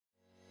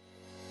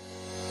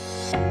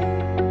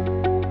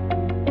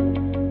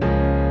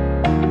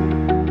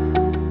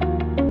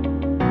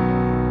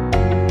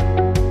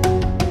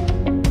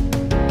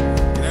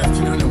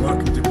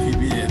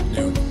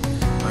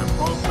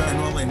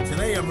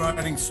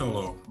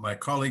solo. My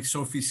colleague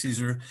Sophie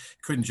Caesar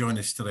couldn't join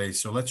us today,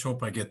 so let's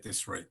hope I get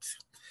this right.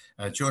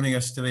 Joining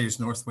us today is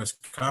NorthWest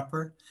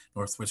Copper.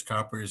 NorthWest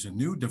Copper is a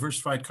new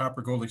diversified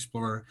copper gold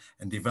explorer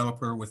and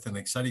developer with an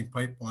exciting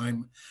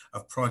pipeline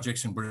of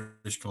projects in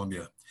British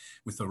Columbia.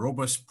 With a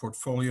robust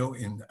portfolio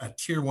in a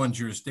Tier 1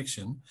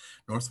 jurisdiction,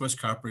 NorthWest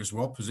Copper is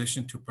well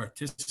positioned to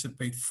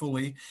participate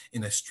fully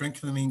in a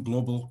strengthening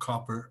global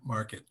copper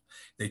market.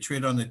 They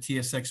trade on the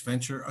TSX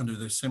Venture under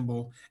the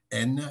symbol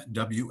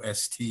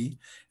NWST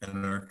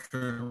and are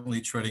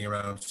currently trading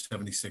around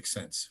 76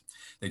 cents.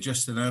 They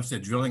just announced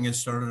that drilling has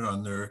started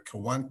on their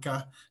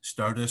Kawanika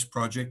Stardust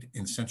project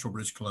in central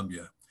British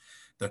Columbia.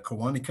 The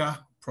Kawanika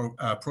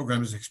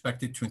program is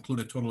expected to include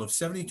a total of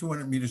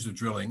 7,200 meters of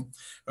drilling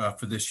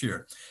for this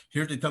year.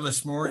 Here to tell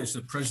us more is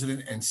the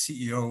President and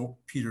CEO,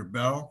 Peter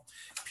Bell.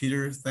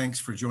 Peter, thanks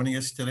for joining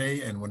us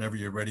today, and whenever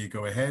you're ready,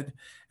 go ahead,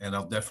 and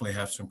I'll definitely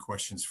have some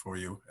questions for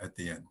you at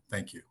the end.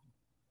 Thank you.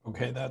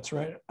 Okay, that's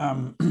right.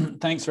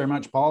 Thanks very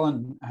much, Paul,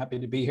 and happy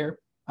to be here.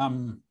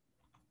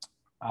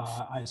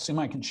 I assume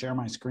I can share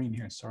my screen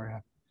here, sorry.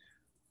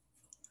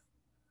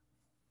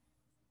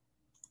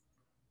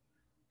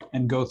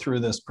 And go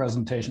through this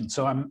presentation.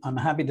 So I'm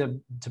happy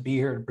to be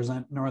here to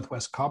present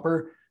NorthWest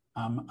Copper.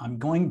 I'm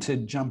going to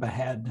jump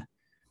ahead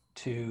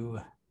to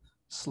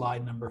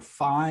slide number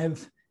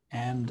 5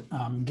 and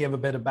give a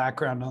bit of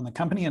background on the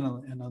company and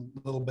a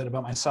little bit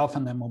about myself,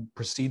 and then we'll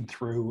proceed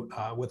through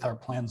with our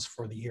plans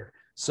for the year.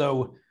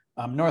 So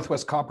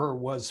NorthWest Copper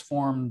was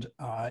formed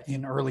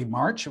in early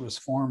March. It was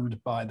formed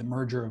by the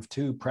merger of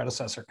two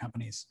predecessor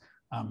companies,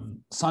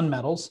 Sun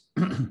Metals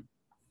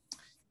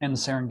and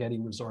Serengeti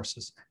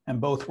Resources, and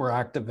both were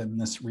active in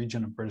this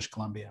region of British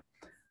Columbia.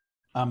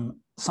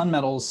 Sun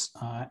Metals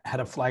had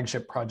a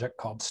flagship project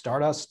called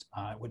Stardust,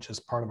 which is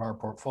part of our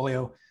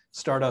portfolio.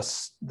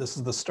 Stardust, this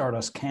is the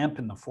Stardust camp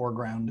in the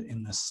foreground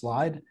in this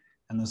slide,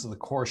 and this is the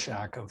core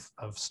shack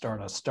of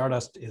Stardust.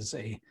 Stardust is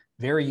a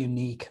very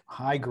unique,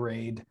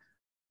 high-grade,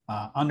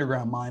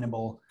 underground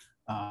mineable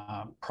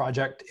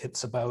project.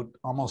 It's about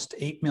almost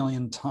 8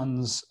 million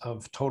tons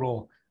of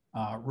total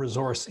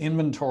resource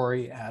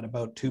inventory at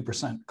about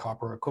 2%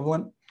 copper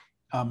equivalent.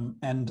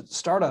 And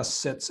Stardust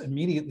sits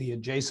immediately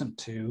adjacent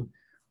to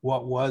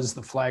what was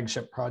the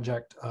flagship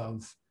project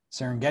of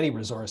Serengeti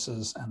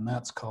Resources, and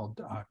that's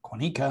called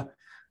Kawanika.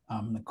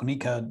 The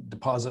Kawanika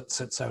deposit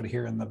sits out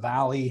here in the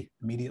valley,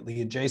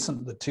 immediately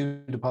adjacent. The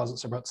two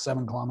deposits are about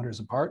 7 kilometers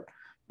apart.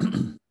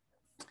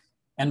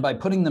 And by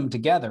putting them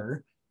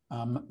together,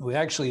 we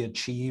actually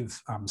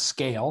achieve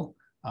scale,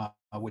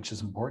 which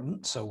is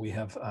important. So we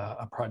have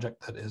a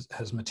project that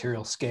has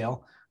material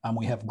scale.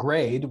 We have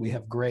grade. We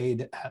have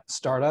grade at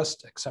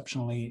Stardust,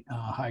 exceptionally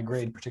high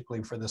grade,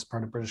 particularly for this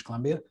part of British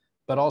Columbia.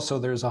 But also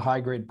there's a high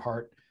grade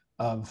part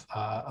of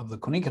the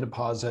Kawanika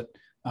deposit,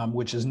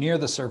 which is near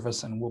the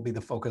surface and will be the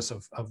focus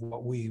of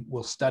what we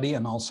will study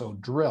and also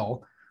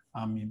drill.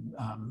 You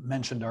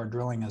mentioned our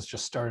drilling has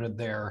just started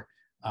there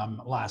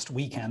last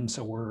weekend,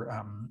 so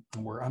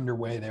we're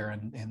underway there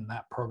in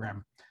that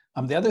program.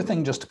 The other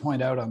thing just to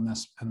point out on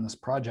this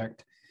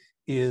project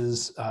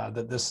is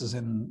that this is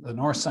in the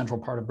north central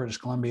part of British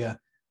Columbia.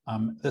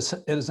 This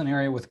is an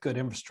area with good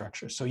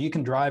infrastructure, so you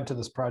can drive to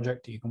this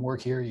project, you can work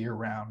here year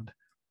round,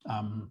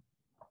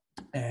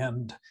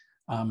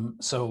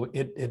 so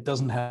it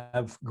doesn't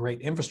have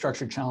great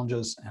infrastructure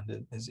challenges, and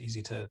it is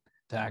easy to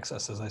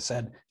access. As I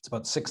said, it's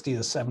about 60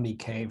 to 70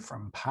 K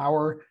from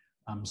power.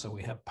 So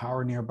we have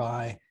power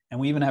nearby, and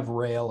we even have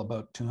rail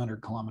about 200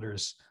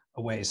 kilometers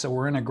away. So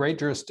we're in a great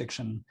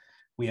jurisdiction.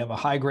 We have a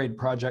high grade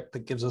project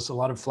that gives us a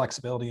lot of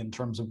flexibility in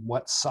terms of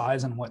what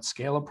size and what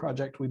scale of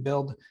project we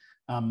build.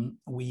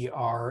 We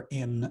are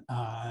in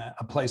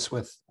a place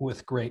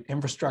with great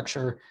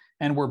infrastructure,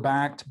 and we're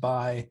backed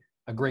by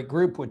a great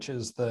group, which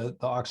is the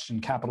Oxygen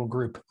Capital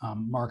Group.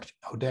 Mark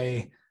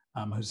O'Day,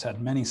 who's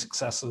had many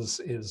successes,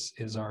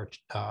 is our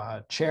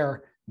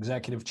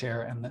executive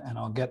chair, and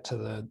I'll get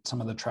to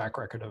some of the track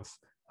record of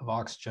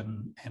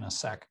Oxygen in a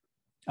sec.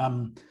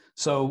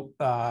 So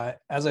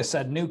as I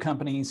said, new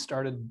company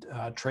started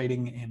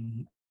trading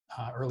in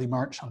early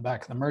March on the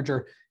back of the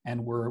merger,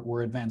 and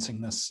we're advancing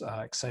this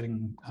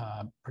exciting,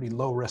 pretty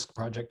low risk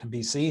project in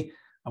BC.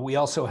 We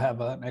also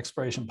have an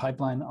exploration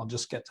pipeline. I'll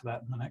just get to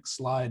that in the next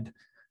slide.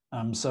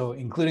 So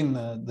including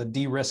the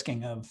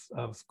de-risking of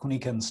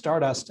Kawanika and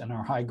Stardust and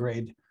our high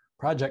grade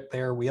project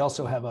there, we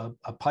also have a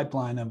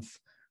pipeline of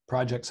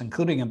projects,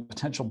 including a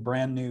potential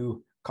brand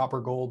new copper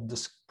gold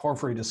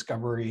porphyry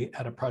discovery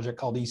at a project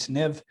called East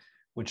Niv,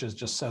 which is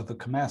just south of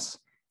Comess.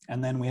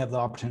 And then we have the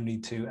opportunity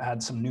to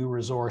add some new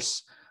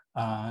resource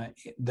of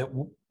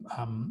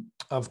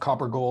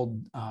copper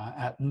gold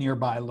at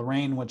nearby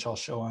Lorraine, which I'll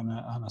show on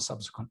a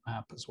subsequent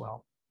map as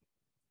well.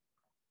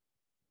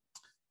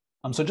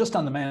 So just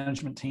on the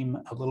management team,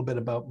 a little bit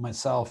about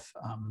myself.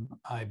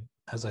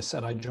 As I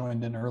said, I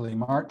joined in early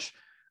March.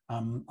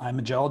 I'm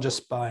a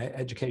geologist by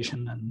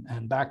education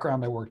and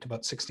background. I worked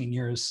about 16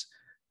 years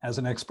as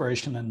an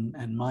exploration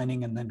and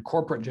mining, and then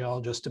corporate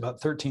geologist,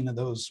 about 13 of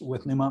those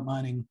with Newmont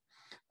Mining.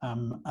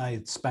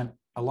 I spent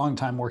a long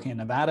time working in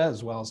Nevada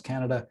as well as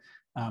Canada,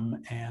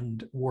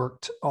 and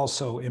worked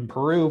also in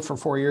Peru for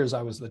 4 years.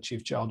 I was the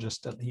chief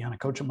geologist at the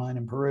Yanacocha mine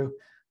in Peru.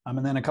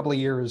 And then a couple of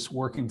years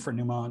working for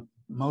Newmont,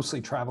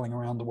 mostly traveling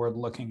around the world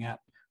looking at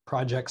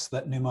projects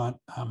that Newmont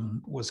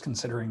was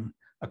considering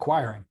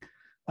acquiring.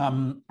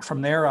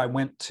 From there, I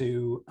went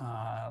to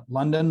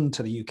London,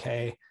 to the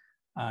UK.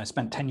 I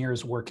spent 10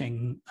 years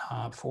working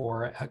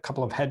for a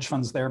couple of hedge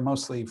funds there,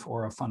 mostly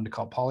for a fund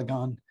called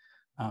Polygon,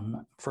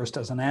 first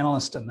as an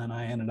analyst, and then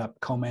I ended up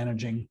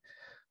co-managing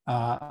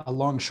a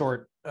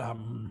long-short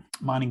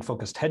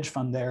mining-focused hedge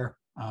fund there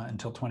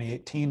until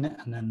 2018,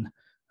 and then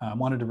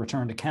wanted to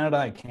return to Canada.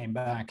 I came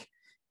back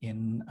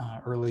in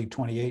early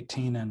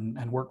 2018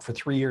 and worked for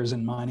 3 years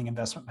in mining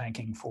investment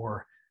banking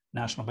for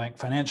National Bank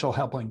Financial,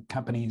 helping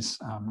companies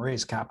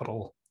raise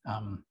capital,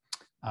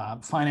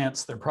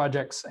 finance their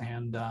projects,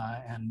 and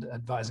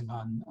advising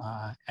on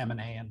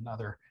M&A and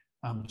other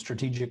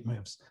strategic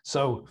moves.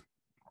 So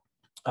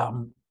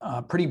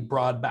a pretty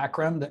broad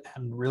background,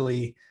 and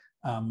really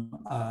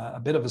a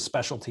bit of a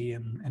specialty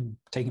in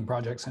taking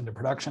projects into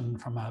production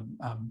from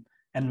an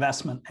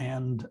investment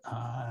and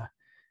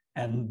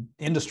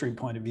industry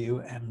point of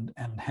view, and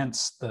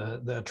hence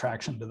the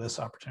attraction to this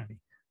opportunity.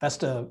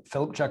 Vesta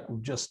Filipchuk,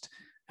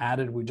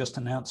 we just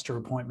announced her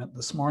appointment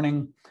this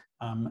morning.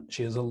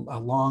 She has a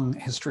long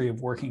history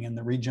of working in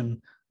the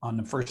region on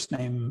a first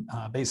name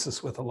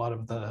basis with a lot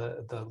of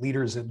the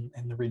leaders in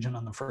the region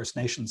on the First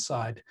Nations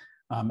side,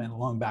 and a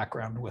long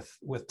background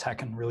with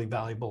tech, and really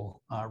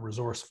valuable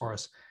resource for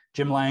us.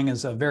 Jim Lang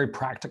is a very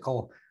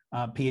practical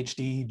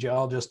PhD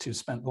geologist who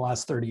spent the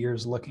last 30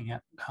 years looking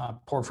at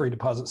porphyry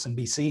deposits in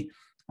BC.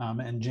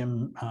 And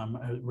Jim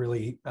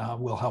really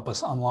will help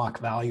us unlock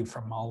value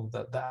from all of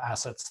the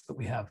assets that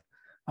we have.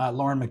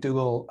 Lauren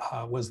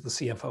McDougall was the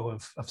CFO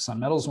of Sun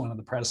Metals, one of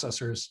the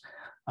predecessors.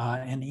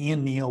 And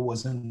Ian Neal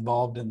was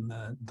involved in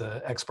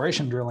the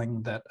exploration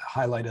drilling that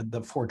highlighted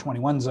the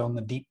 421 zone,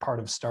 the deep part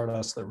of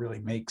Stardust that really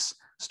makes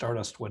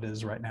Stardust what it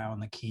is right now,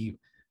 and the key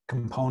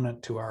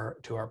component to our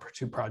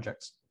two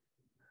projects.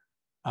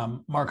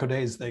 Mark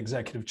O'Day is the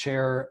executive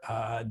chair.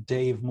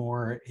 Dave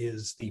Moore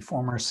is the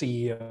former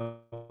CEO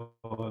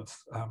of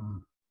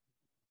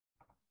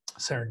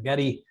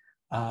Serengeti.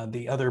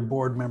 The other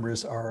board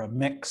members are a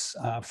mix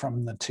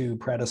from the two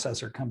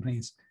predecessor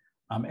companies.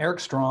 Eric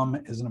Strom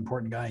is an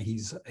important guy.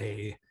 He's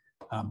a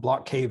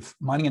block cave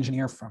mining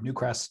engineer from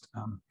Newcrest.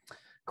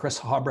 Chris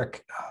Hobrick,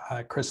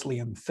 Chris Lee,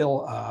 and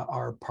Phil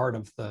are part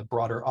of the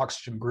broader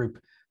Oxygen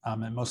group,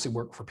 and mostly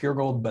work for Pure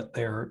Gold, but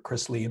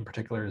Chris Lee in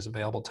particular is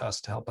available to us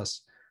to help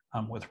us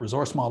with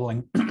resource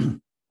modeling.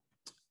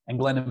 And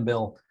Glenn and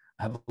Bill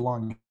have a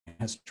long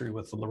history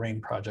with the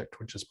Lorraine project,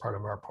 which is part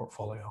of our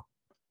portfolio.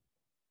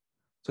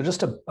 So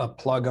just a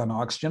plug on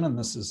Oxygen, and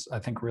this is, I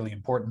think, really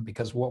important,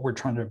 because what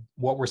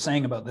we're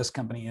saying about this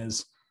company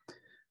is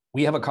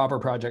we have a copper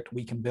project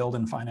we can build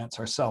and finance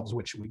ourselves,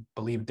 which we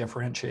believe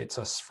differentiates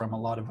us from a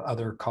lot of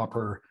other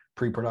copper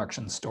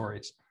pre-production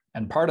stories.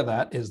 And part of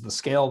that is the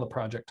scale of the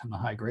project and the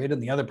high grade,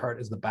 and the other part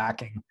is the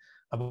backing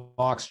of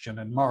Oxygen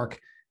and Mark.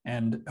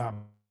 And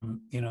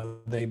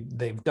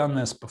they've done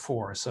this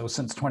before. So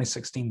since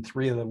 2016,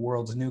 3 of the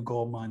world's new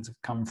gold mines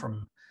have come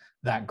from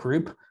that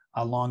group.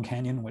 Long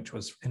Canyon, which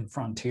was in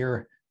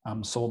Frontier,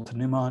 sold to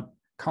Newmont.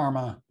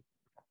 Karma,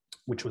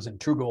 which was in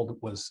True Gold,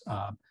 was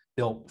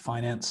built,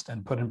 financed,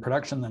 and put in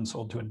production, then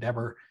sold to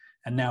Endeavor.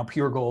 And now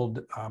Pure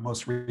Gold,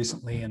 most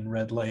recently in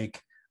Red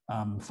Lake,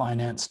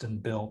 financed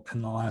and built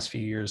in the last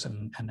few years,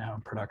 and now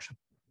in production.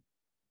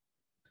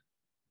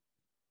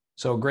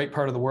 So a great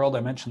part of the world.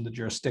 I mentioned the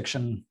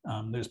jurisdiction.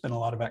 There's been a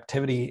lot of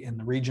activity in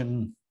the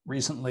region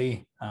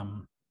recently.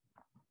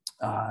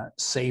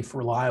 Safe,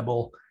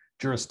 reliable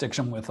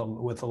jurisdiction with a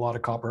lot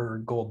of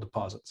copper gold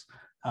deposits.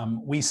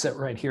 We sit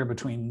right here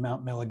between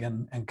Mount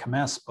Milligan and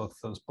Kemess. Both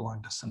those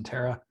belong to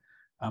Centerra.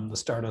 The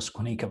Stardust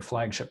Quinnica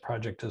flagship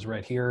project is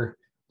right here.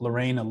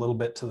 Lorraine a little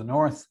bit to the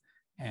north,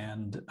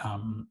 and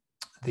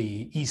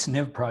the East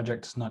Niv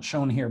project is not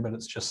shown here, but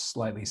it's just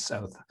slightly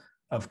south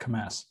of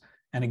Kemess.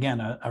 And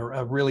again,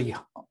 a really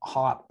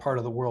hot part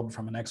of the world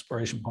from an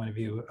exploration point of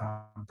view,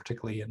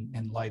 particularly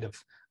in light of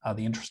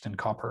the interest in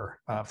copper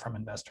from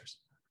investors.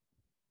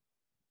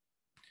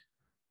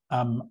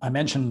 I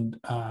mentioned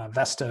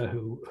Vesta,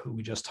 who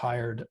we just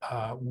hired.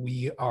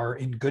 We are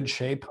in good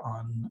shape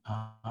on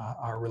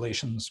our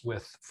relations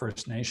with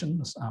First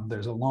Nations.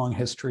 There's a long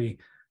history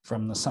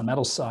from the Sun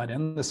Metals side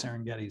and the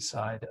Serengeti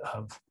side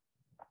of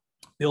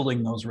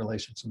building those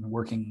relations and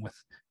working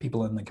with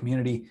people in the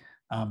community.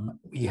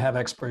 We have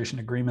exploration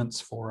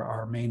agreements for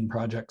our main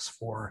projects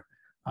for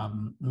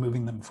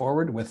moving them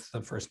forward with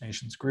the First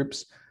Nations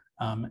groups.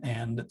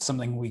 And it's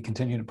something we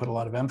continue to put a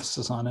lot of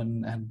emphasis on,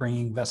 and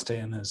bringing Vesta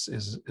in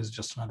is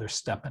just another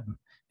step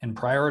in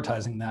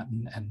prioritizing that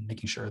and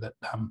making sure that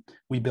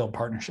we build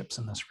partnerships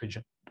in this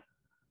region.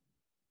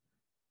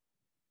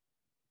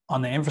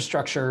 On the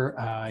infrastructure,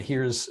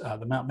 here's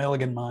the Mount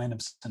Milligan mine of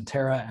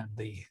Centerra and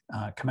the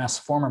Kemess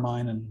former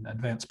mine and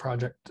advanced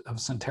project of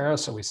Centerra.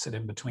 So we sit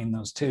in between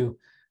those two.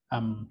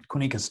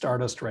 Quinnica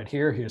Stardust right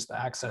here. Here's the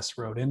access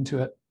road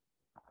into it.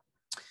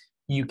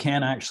 You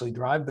can actually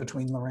drive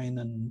between Lorraine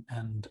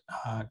and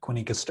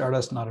Quinnica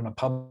Stardust, not on a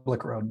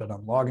public road, but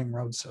on logging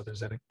roads. So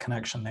there's a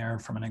connection there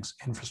from an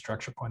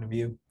infrastructure point of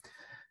view.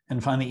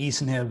 And finally,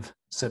 East Niv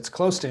sits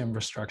close to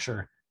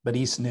infrastructure, but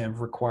East Niv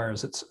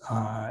requires its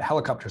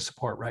helicopter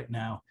support right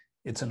now.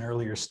 It's an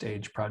earlier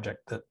stage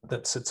project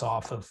that sits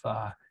off of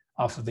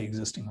the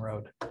existing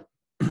road.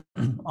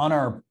 On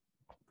our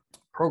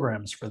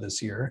programs for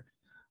this year,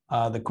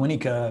 the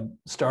Quinnica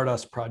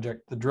Stardust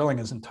project, the drilling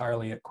is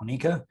entirely at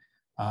Quinnica.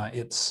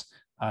 It's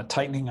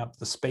tightening up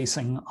the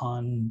spacing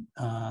on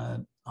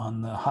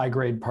the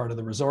high-grade part of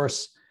the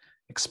resource,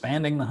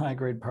 expanding the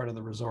high-grade part of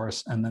the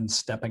resource, and then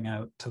stepping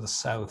out to the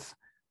south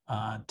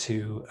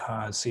to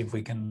see if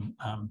we can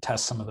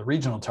test some of the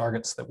regional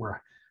targets that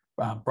were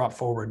brought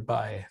forward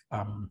by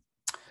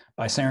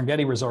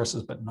Serengeti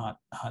Resources, but not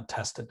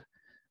tested.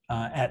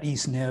 At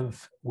East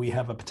Niv, we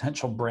have a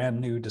potential brand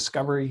new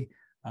discovery.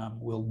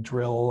 We'll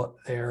drill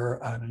there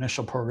an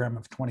initial program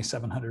of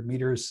 2,700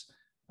 meters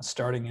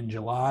starting in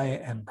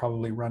July and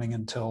probably running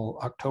until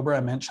October. I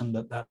mentioned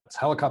that that's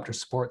helicopter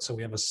support, so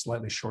we have a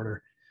slightly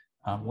shorter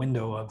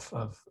window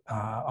of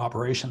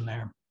operation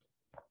there.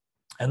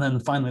 And then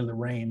finally,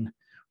 Lorraine,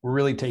 we're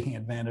really taking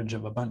advantage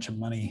of a bunch of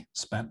money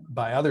spent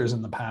by others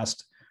in the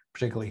past,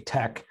 particularly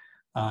Teck,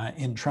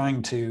 in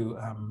trying to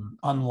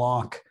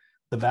unlock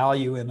the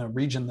value in a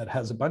region that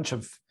has a bunch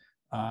of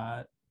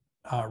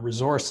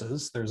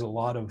resources. There's a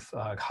lot of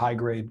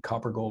high-grade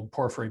copper gold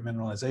porphyry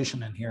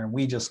mineralization in here, and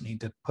we just need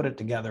to put it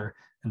together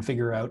and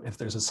figure out if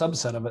there's a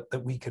subset of it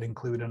that we could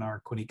include in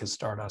our Quinnica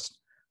Stardust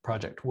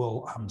project.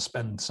 We'll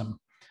spend some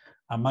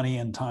money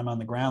and time on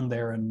the ground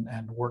there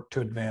and work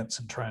to advance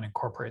and try and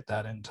incorporate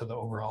that into the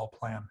overall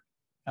plan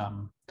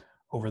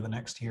over the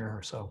next year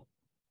or so.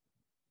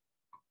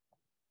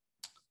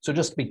 So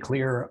just to be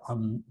clear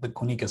on the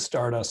Quinnica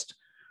Stardust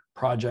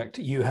project,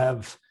 you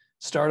have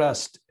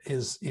Stardust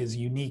is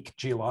unique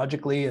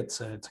geologically.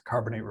 It's a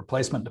carbonate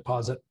replacement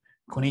deposit.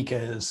 Quinnica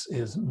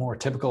is more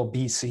typical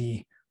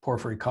BC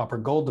porphyry copper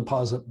gold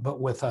deposit,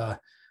 but with a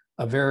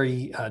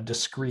very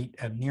discrete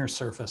and near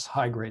surface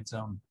high grade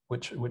zone,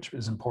 which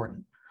is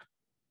important.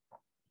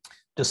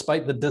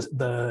 Despite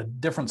the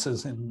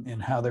differences in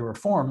how they were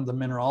formed, the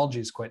mineralogy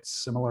is quite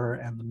similar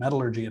and the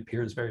metallurgy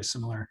appears very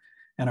similar.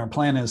 And our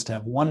plan is to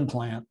have one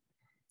plant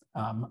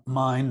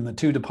mine the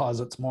two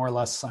deposits more or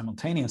less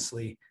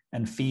simultaneously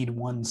and feed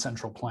one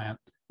central plant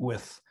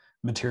with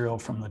material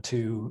from the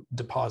two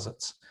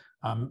deposits.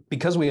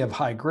 Because we have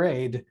high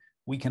grade,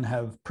 we can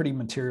have pretty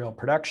material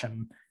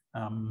production,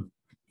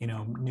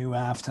 New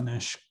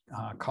Aftonish,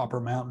 Copper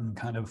Mountain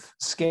kind of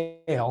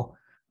scale,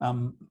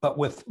 but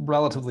with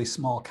relatively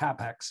small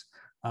capex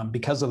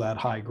because of that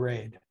high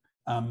grade.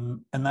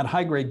 And that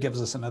high grade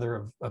gives us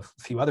a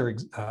few other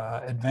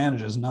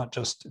advantages, not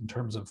just in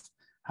terms of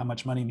how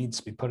much money needs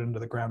to be put into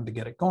the ground to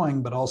get it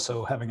going, but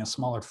also having a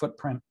smaller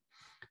footprint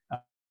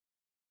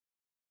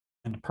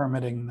and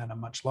permitting than a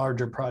much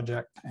larger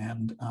project,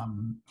 and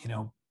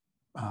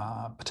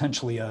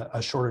potentially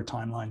a shorter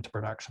timeline to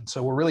production.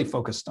 So we're really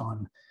focused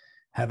on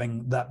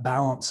having that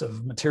balance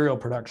of material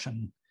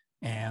production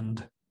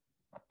and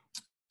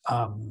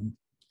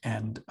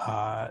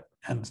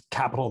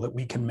capital that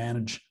we can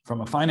manage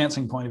from a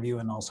financing point of view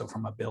and also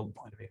from a build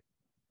point of view.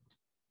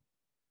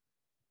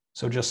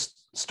 So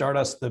just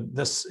Stardust,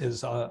 this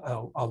is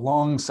a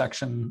long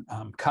section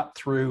cut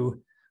through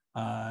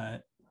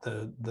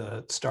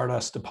the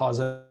Stardust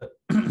deposit,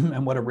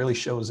 and what it really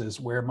shows is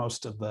where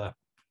most of the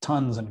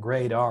tons and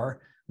grade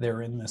are.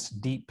 They're in this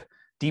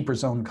deeper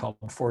zone called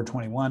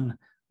 421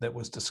 that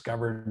was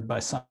discovered by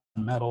Sun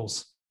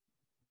Metals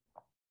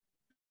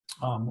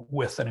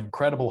with an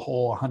incredible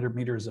hole, 100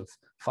 meters of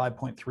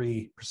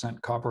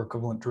 5.3% copper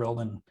equivalent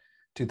drilled in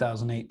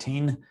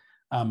 2018.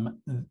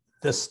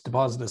 This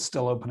deposit is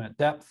still open at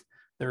depth.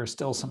 There are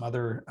still some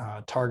other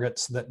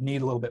targets that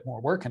need a little bit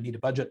more work and need a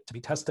budget to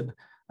be tested.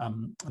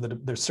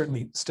 There's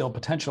certainly still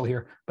potential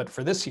here, but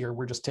for this year,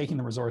 we're just taking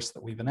the resource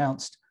that we've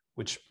announced,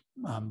 which,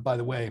 by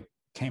the way,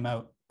 came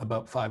out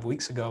about 5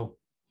 weeks ago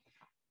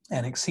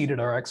and exceeded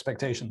our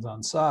expectations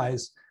on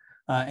size.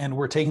 And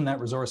we're taking that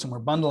resource and we're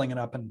bundling it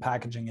up and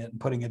packaging it and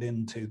putting it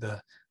into the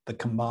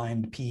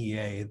combined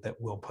PEA that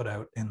we'll put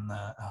out in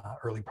the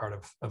early part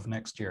of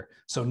next year.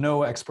 So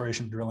no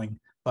exploration drilling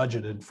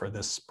budgeted for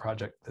this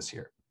project this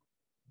year.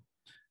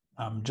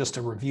 Just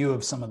a review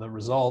of some of the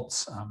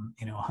results,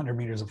 100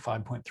 meters of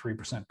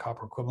 5.3%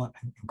 copper equivalent,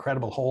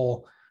 incredible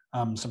hole,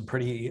 some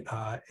pretty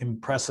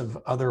impressive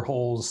other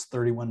holes,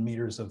 31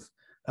 meters of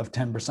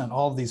 10%,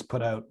 all of these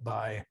put out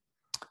by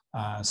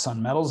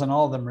Sun Metals, and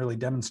all of them really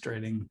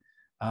demonstrating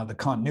the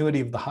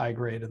continuity of the high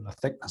grade and the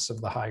thickness of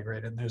the high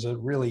grade. And there's a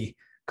really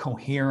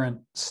coherent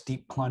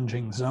steep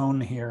plunging zone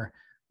here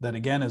that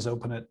again is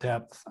open at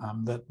depth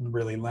that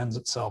really lends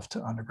itself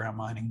to underground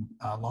mining,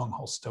 long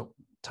hole stope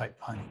type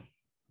mining.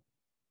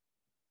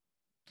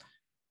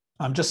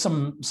 Just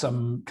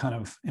some kind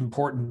of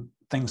important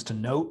things to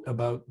note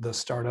about the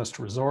Stardust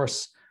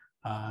resource.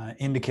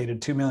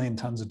 Indicated 2 million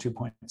tons of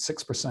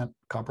 2.6%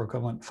 copper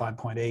equivalent,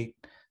 5.8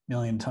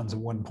 million tons of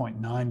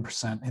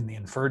 1.9% in the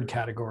inferred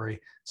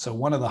category. So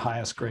one of the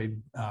highest grade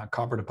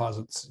copper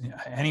deposits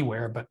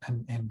anywhere, but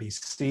in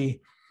BC.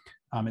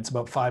 It's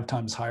about 5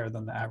 times higher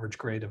than the average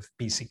grade of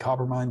BC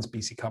copper mines.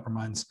 BC copper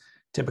mines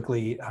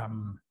typically a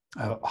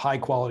high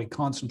quality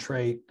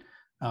concentrate,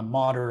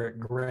 moderate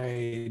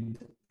grade,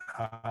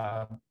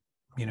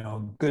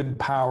 good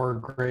power,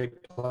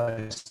 great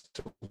place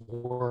to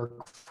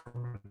work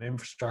from an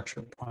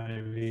infrastructure point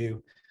of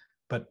view,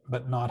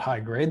 but not high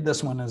grade.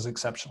 This one is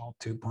exceptional,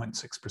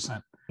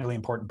 2.6%, really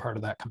important part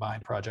of that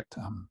combined project.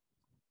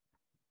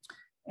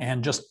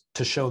 And just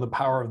to show the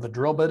power of the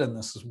drill bit, and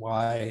this is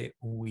why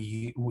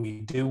we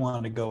do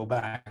want to go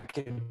back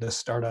into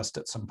Stardust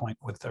at some point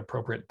with the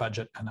appropriate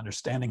budget and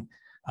understanding,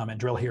 and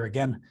drill here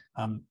again,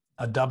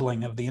 a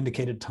doubling of the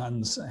indicated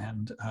tons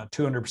and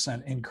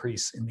 200%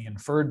 increase in the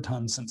inferred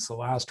tons since the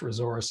last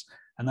resource.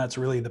 And that's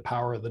really the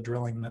power of the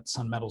drilling that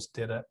Sun Metals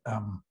did at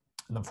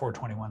the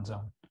 421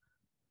 zone.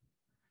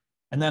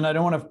 And then I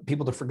don't want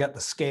people to forget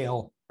the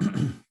scale.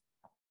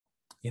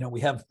 We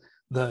have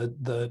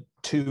the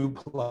 2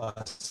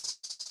 plus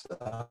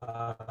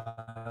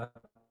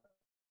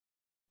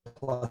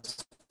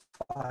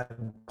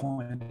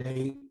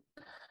 5.8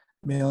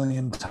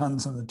 million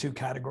tons in the 2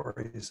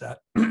 categories at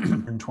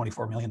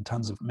 124 million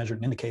tons of measured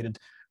and indicated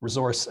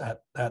resource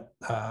at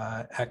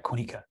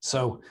Quenica.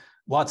 So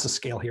lots of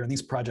scale here. And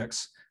these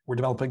projects, we're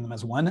developing them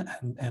as one,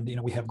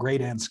 and we have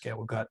grade and scale.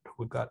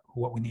 We've got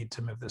what we need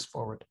to move this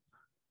forward.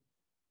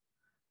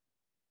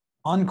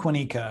 On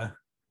Quenica,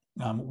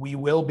 we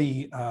will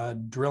be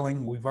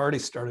drilling. We've already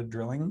started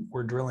drilling.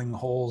 We're drilling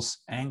holes,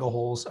 angle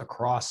holes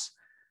across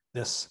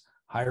this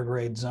higher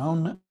grade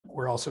zone.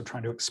 We're also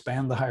trying to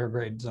expand the higher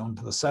grade zone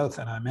to the south.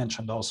 And I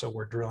mentioned also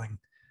we're drilling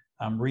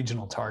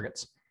regional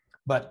targets.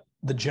 But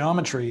the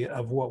geometry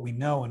of what we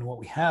know and what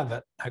we have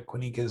at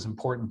Quenica is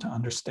important to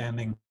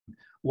understanding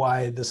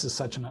why this is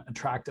such an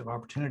attractive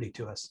opportunity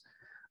to us.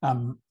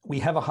 We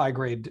have a high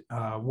grade,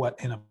 what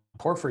in a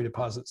porphyry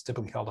deposit is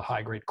typically called a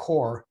high grade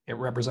core. It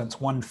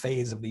represents one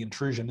phase of the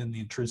intrusion in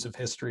the intrusive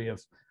history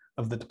of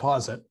the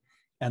deposit.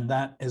 And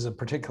that is a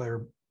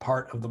particular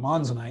part of the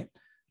monzonite.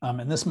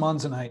 And this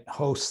monzonite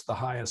hosts the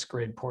highest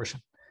grade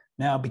portion.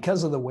 Now,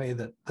 because of the way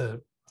that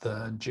the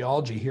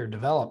geology here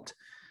developed,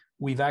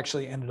 we've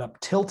actually ended up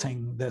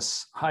tilting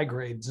this high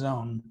grade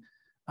zone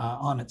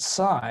on its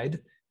side,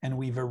 and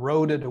we've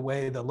eroded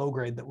away the low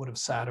grade that would have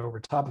sat over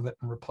top of it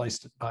and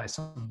replaced it by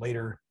some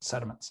later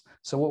sediments.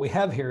 So what we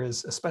have here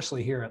is,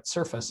 especially here at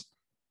surface,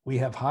 we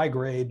have high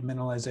grade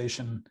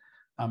mineralization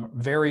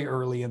very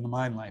early in the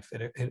mine life.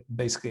 It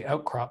basically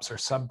outcrops or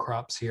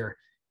subcrops here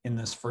in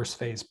this first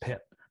phase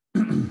pit.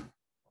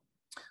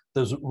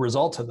 The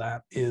result of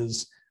that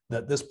is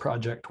that this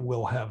project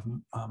will have,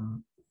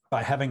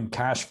 by having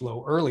cash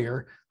flow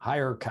earlier,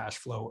 higher cash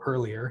flow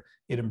earlier,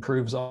 it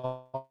improves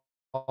all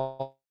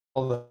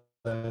the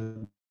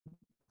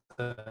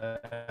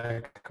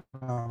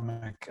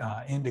economic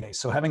indicators.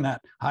 So having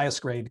that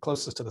highest grade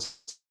closest to the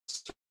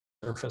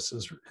surface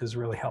is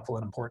really helpful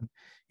and important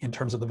in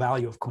terms of the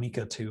value of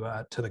Quenica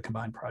to the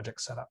combined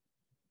project setup.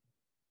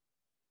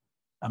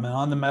 And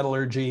on the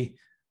metallurgy,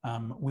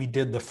 we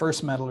did the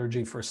first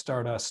metallurgy for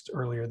Stardust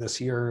earlier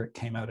this year. It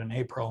came out in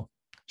April,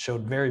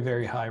 showed very,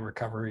 very high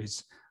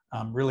recoveries,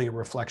 really a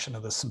reflection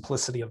of the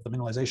simplicity of the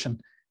mineralization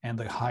and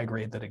the high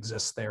grade that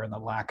exists there and the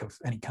lack of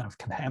any kind of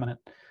contaminant.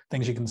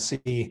 Things you can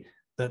see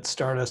that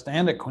Stardust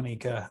and at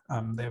Quenica,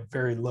 they have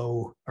very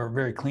low or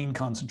very clean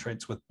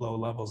concentrates with low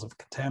levels of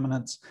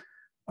contaminants,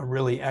 a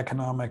really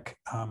economic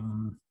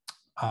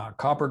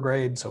copper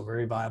grade, so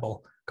very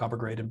viable copper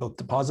grade in both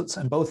deposits,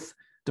 and both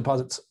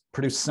deposits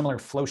produce similar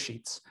flow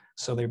sheets.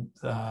 So the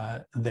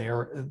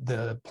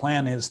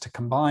plan is to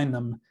combine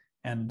them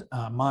and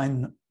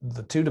mine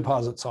the 2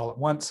 deposits all at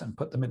once and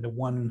put them into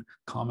one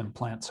common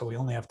plant. So we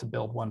only have to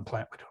build one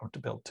plant, we don't have to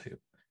build 2.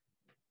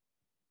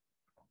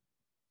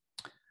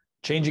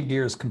 Changing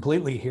gears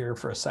completely here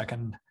for a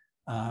second.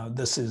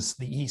 This is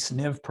the East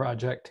Niv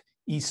project.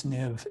 East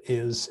Niv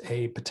is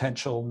a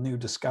potential new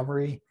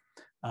discovery.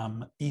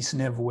 East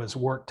Niv was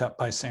worked up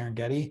by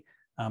Serengeti,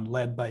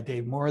 led by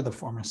Dave Moore, the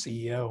former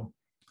CEO.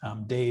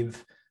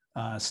 Dave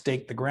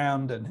staked the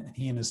ground, and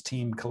he and his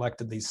team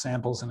collected these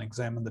samples and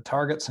examined the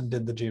targets and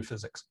did the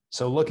geophysics.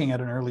 So looking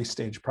at an early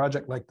stage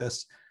project like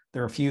this,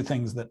 there are a few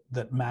things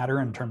that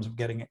matter in terms of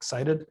getting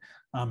excited.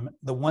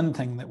 The one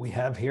thing that we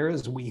have here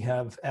is we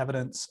have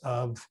evidence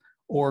of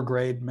ore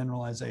grade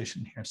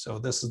mineralization here. So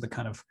this is the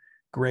kind of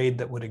grade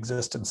that would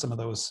exist in some of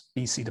those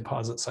BC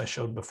deposits I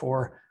showed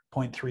before,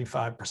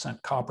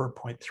 0.35% copper,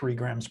 0.3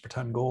 grams per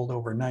ton gold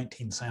over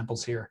 19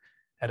 samples here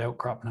at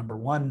outcrop number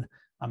 1.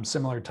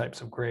 Similar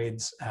types of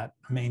grades at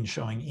main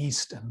showing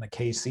east and the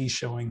KC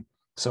showing.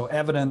 So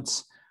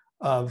evidence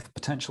of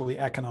potentially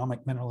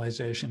economic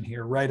mineralization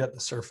here right at the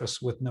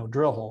surface with no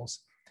drill holes.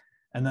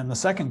 And then the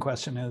second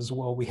question is,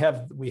 well, we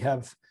have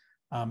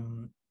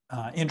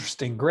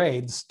interesting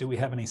grades. Do we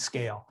have any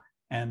scale?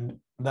 And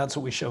that's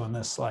what we show in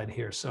this slide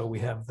here. So we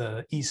have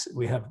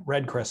we have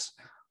Red Chris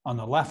on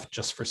the left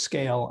just for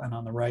scale, and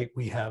on the right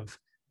we have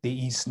the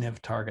East Niv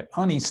target.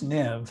 On East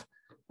Niv,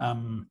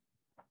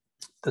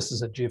 this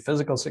is a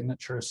geophysical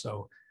signature,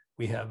 so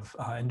we have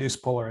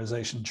induced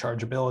polarization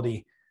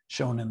chargeability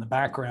shown in the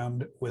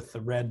background with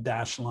the red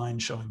dashed line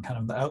showing kind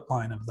of the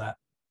outline of that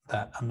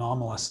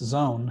anomalous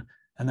zone.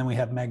 And then we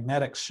have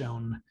magnetics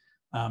shown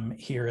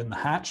here in the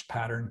hatched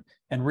pattern.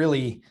 And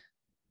really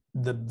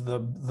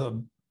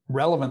the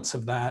relevance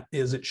of that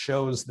is it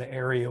shows the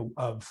area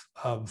of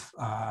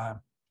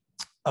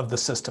the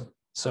system.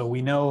 So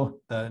we know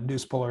the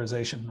induced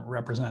polarization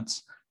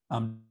represents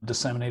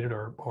disseminated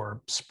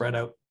or spread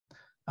out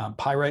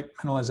pyrite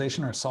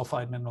mineralization or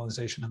sulfide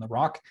mineralization in the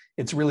rock.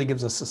 It really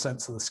gives us a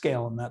sense of the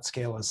scale, and that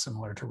scale is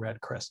similar to red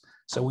Chris.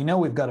 So we know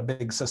we've got a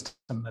big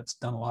system that's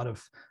done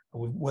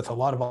with a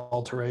lot of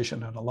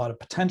alteration and a lot of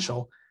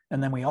potential.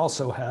 And then we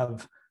also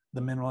have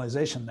the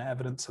mineralization, the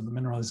evidence of the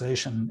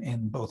mineralization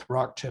in both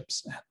rock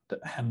chips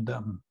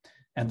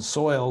and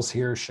soils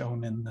here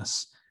shown in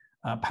this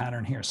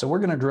pattern here. So we're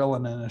going to drill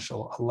an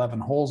initial 11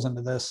 holes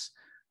into this,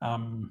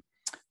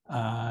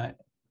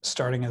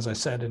 starting, as I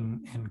said,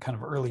 in kind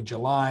of early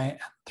July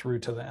through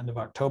to the end of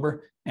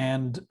October.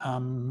 And,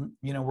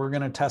 we're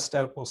going to test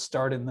out, we'll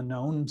start in the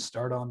known,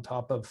 start on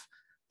top of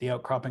the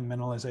outcropping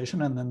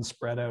mineralization, and then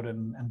spread out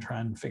and try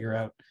and figure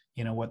out,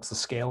 what's the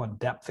scale and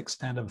depth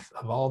extent of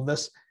all of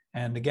this.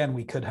 And again,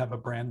 we could have a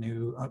brand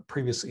new,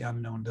 previously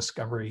unknown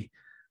discovery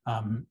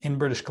in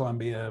British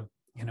Columbia,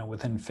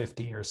 within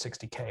 50 or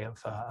 60K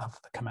of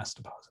the Kemess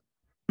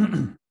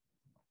deposit.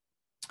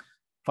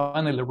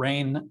 Finally,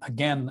 Lorraine,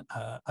 again,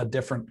 a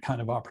different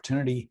kind of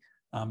opportunity.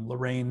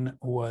 Lorraine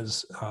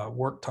was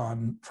worked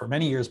on for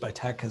many years by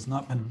Teck, has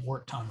not been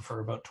worked on for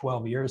about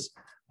 12 years.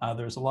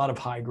 There's a lot of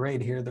high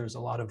grade here. There's a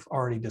lot of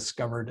already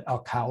discovered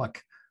alkalic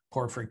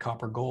porphyry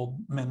copper gold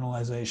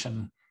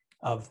mineralization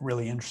of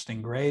really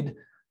interesting grade.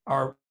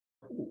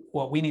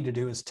 What we need to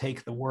do is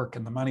take the work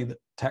and the money that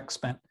Teck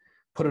spent,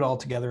 put it all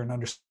together and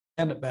understand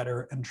it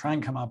better, and try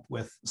and come up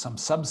with some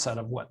subset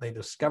of what they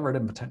discovered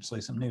and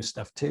potentially some new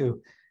stuff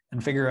too,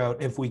 and figure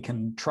out if we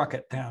can truck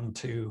it down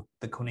to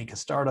the Konika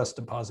Stardust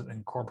deposit and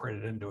incorporate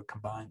it into a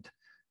combined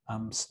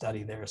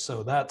study there.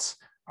 So that's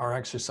our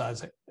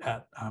exercise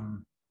at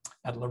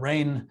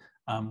Lorraine.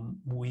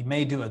 We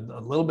may do a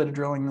little bit of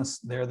drilling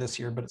this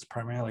year, but it's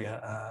primarily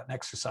an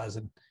exercise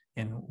in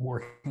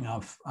working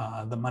off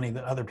the money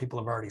that other people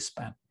have already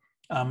spent.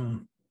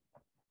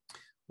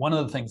 One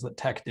of the things that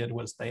Teck did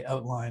was they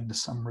outlined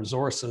some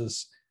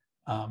resources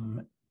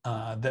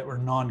that were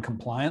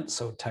non-compliant,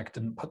 so Teck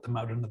didn't put them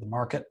out into the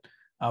market.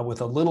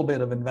 With a little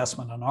bit of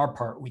investment on our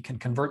part, we can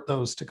convert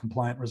those to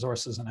compliant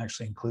resources and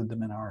actually include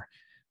them in our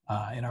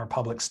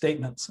public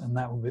statements, and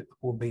that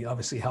will be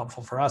obviously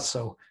helpful for us.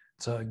 So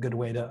it's a good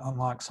way to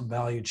unlock some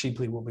value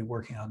cheaply. We'll be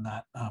working on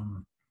that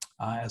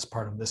as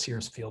part of this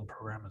year's field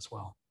program as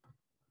well.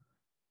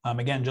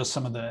 Again, just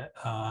some of the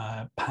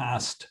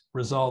past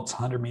results: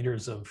 100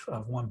 meters of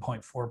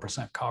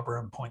 1.4% copper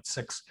and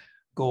 0.6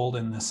 gold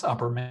in this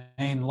upper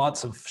main.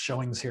 Lots of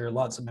showings here,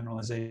 lots of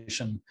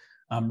mineralization.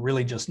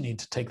 Really just need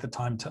to take the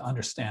time to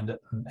understand it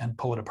and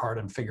pull it apart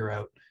and figure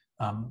out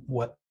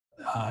what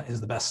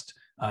is the best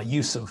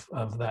use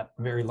of that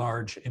very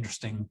large,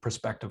 interesting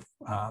prospective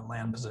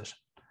land position.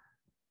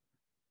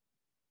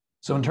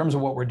 So in terms of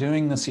what we're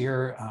doing this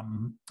year,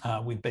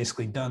 we've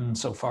basically done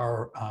so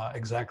far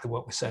exactly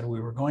what we said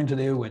we were going to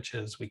do, which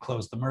is we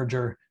closed the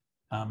merger.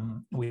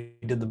 We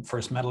did the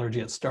first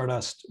metallurgy at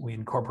Stardust. We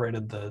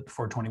incorporated the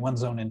 421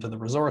 zone into the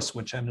resource,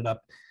 which ended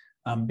up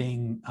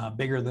being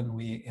bigger than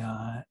we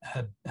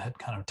had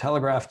kind of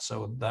telegraphed.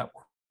 So that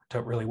worked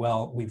out really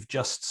well. We've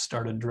just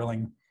started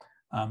drilling,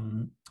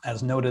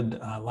 as noted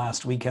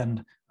last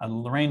weekend. The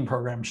Lorraine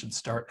program should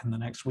start in the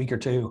next week or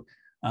two.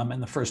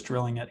 And the first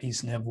drilling at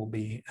East Niv will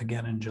be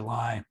again in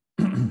July.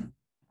 The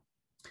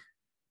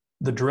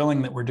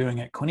drilling that we're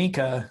doing at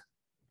Konika,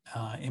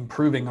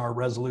 improving our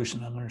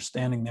resolution and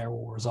understanding there,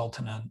 will result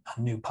in a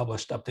new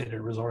published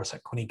updated resource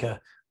at Konika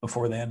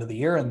before the end of the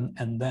year.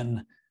 And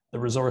then the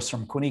resource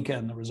from Konika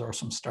and the resource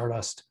from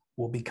Stardust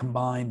will be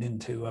combined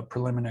into a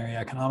preliminary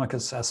economic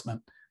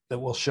assessment that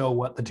will show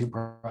what the two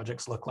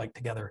projects look like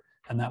together.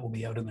 And that will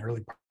be out in the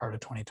early part of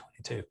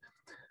 2022.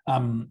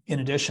 In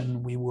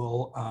addition, we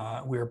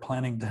are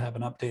planning to have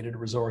an updated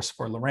resource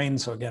for Lorraine.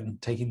 So again,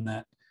 taking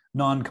that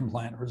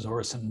non-compliant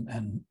resource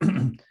and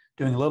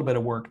doing a little bit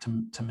of work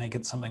to make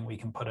it something we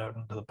can put out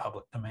into the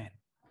public domain.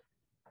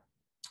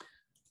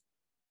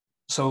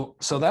 So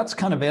that's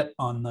kind of it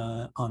on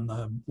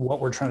the what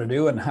we're trying to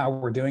do and how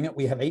we're doing it.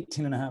 We have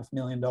 $18.5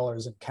 million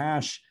in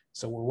cash,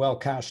 so we're well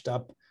cashed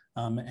up.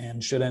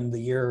 And should end the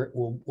year,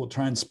 we'll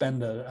try and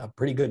spend a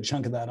pretty good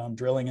chunk of that on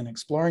drilling and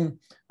exploring.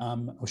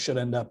 We should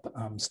end up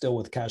still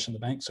with cash in the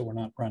bank, so we're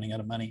not running out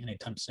of money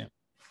anytime soon.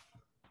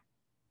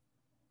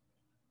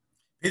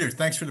 Peter,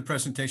 thanks for the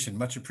presentation.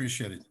 Much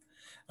appreciated.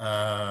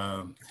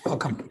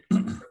 Welcome.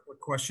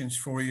 Questions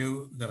for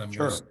you that I'm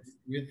sure. going to start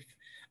with.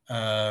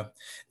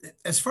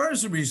 As far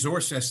as the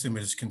resource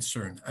estimate is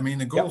concerned, I mean,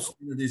 the gold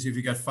standard is if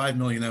you got 5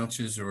 million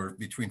ounces or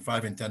between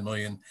 5 and 10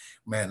 million,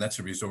 man, that's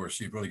a resource.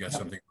 You've really got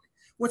something.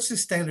 What's the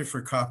standard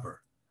for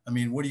copper? I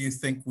mean, what do you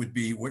think would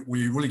be where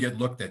you really get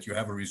looked at? You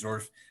have a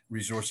resource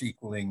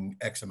equaling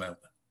X amount.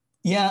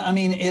 Yeah, I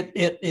mean,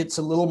 it's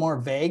a little more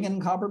vague in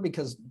copper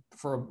because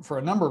for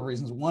a number of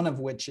reasons. One of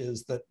which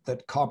is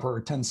that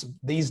copper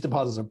these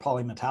deposits are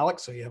polymetallic,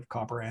 so you have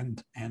copper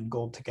and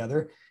gold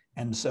together,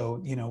 and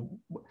so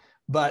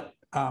but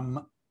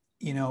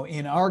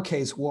in our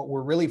case, what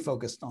we're really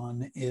focused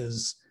on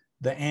is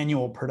the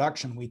annual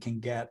production we can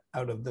get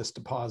out of this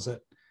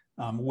deposit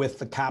with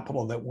the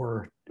capital that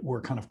we're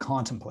kind of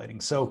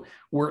contemplating. So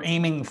we're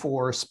aiming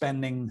for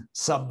spending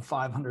sub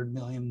 $500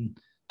 million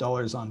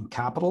on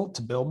capital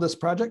to build this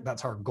project.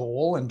 That's our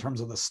goal in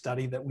terms of the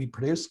study that we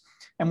produce.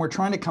 And we're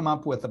trying to come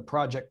up with a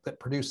project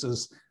that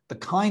produces the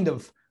kind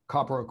of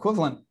copper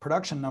equivalent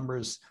production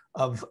numbers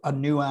of a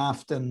New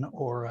Afton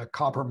or a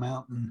Copper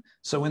Mountain.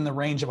 So in the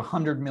range of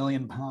 100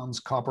 million pounds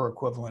copper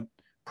equivalent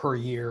per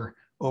year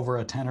over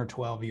a 10 or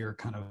 12 year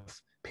kind of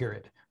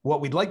period.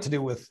 What we'd like to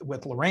do with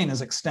Lorraine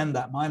is extend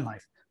that mine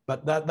life,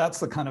 but that's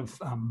the kind of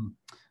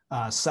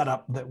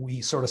setup that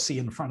we sort of see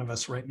in front of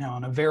us right now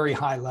on a very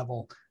high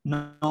level,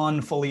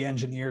 non-fully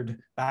engineered,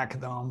 back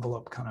of the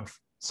envelope kind of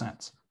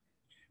sense.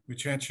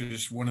 Which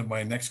answers one of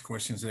my next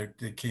questions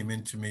that came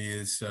into me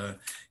is,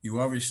 you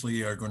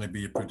obviously are going to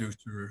be a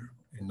producer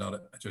and not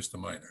just a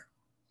miner.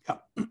 Yeah.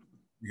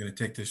 You're going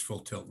to take this full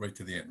tilt right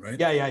to the end, right?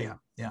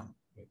 Yeah.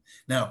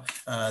 Now,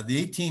 the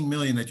 18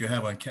 million that you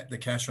have on the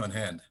cash on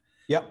hand.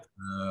 Yep.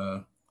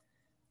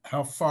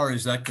 How far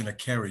is that going to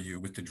carry you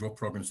with the drill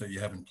programs that you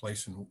have in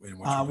place?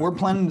 We're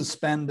planning to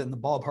spend in the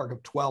ballpark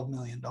of $12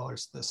 million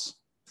this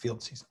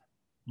field season.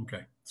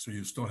 Okay, so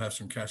you still have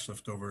some cash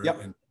left over.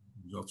 Yep. And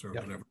results or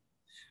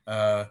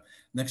whatever.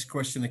 Next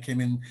question that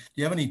came in: do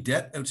you have any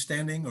debt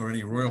outstanding or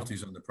any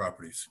royalties on the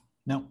properties?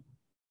 No.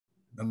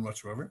 None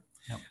whatsoever.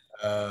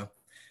 No.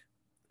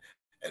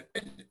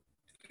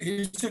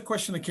 Here's a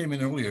question that came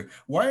in earlier.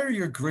 Why are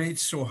your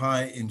grades so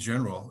high in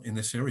general in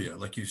this area?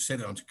 Like you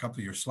said on a couple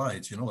of your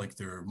slides, like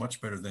they're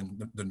much better than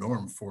the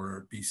norm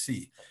for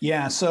BC.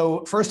 Yeah,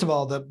 so first of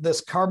all,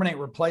 this carbonate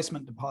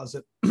replacement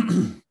deposit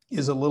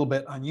is a little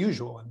bit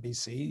unusual in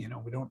BC.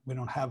 We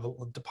don't have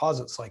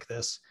deposits like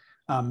this.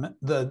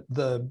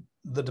 The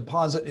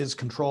deposit is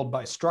controlled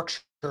by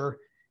structure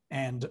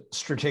and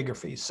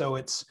stratigraphy. So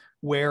it's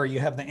where you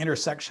have the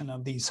intersection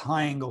of these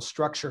high angle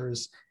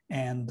structures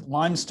and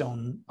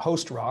limestone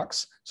host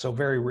rocks, so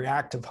very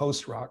reactive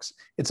host rocks.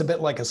 It's a bit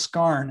like a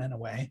skarn in a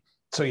way.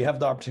 So you have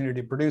the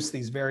opportunity to produce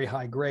these very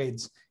high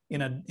grades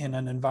in an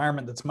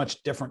environment that's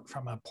much different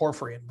from a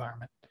porphyry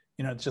environment.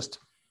 It's just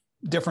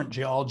different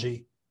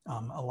geology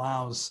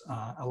allows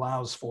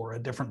for a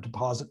different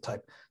deposit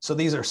type. So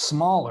these are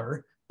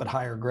smaller but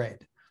higher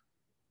grade.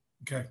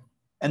 Okay.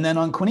 And then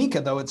on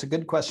Quinnica, though, it's a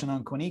good question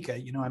on Quinnica.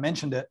 I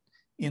mentioned it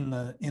in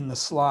the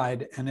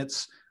slide, and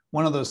it's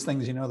one of those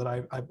things,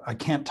 that I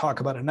can't talk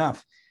about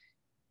enough.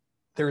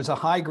 There's a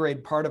high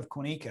grade part of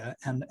Quinnica,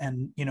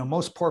 and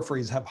most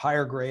porphyries have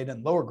higher grade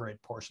and lower grade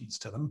portions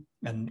to them,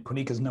 and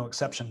Quinnica is no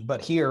exception.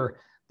 But here,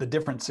 the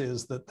difference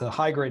is that the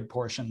high grade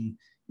portion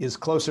is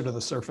closer to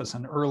the surface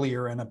and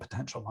earlier in a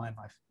potential mine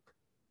life.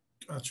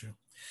 Gotcha.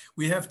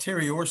 We have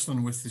Terry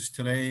Orslin with us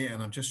today,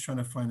 and I'm just trying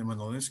to find him on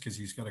the list because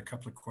he's got a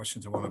couple of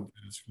questions I want to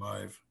ask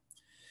live.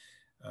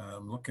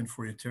 I'm looking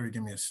for you, Terry.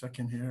 Give me a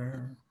second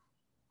here.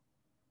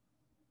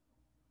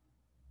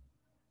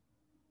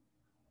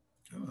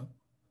 Come on.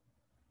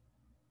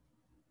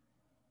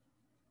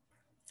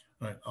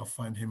 All right, I'll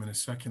find him in a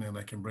second and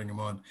I can bring him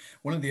on.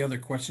 One of the other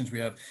questions we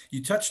have,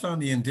 you touched on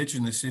the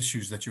Indigenous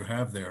issues that you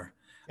have there.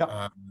 Yep.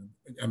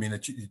 I mean,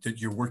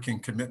 that your working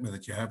commitment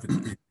that you have,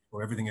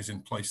 where everything is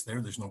in place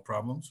there, there's no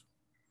problems?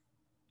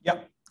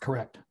 Yep,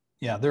 correct.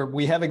 Yeah,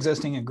 we have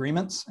existing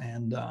agreements,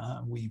 and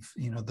we've,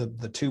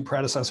 the two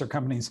predecessor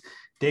companies,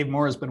 Dave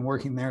Moore has been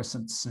working there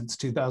since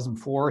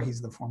 2004.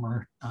 He's the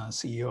former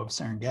CEO of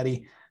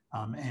Serengeti.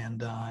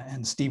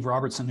 And Steve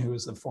Robertson, who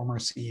is the former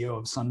CEO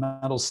of Sun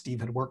Metals. Steve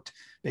had worked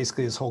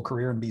basically his whole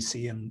career in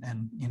BC,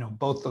 and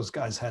both those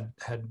guys had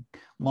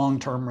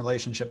long-term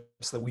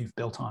relationships that we've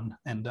built on,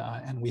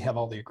 and we have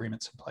all the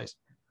agreements in place.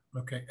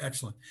 Okay,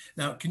 excellent.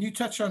 Now, can you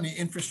touch on the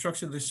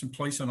infrastructure that's in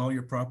place on all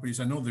your properties?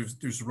 I know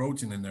there's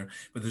roads in there,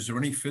 but is there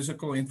any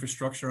physical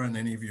infrastructure on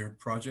any of your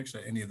projects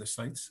at any of the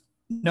sites?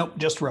 Nope,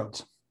 just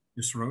roads.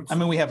 Just roads? I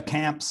mean, we have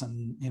camps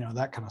and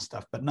that kind of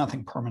stuff, but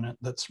nothing permanent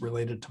that's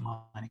related to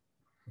mining.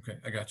 Okay,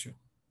 I got you.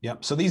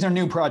 Yep. So these are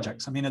new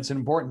projects. I mean, it's an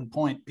important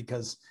point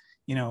because,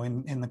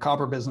 in the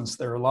copper business,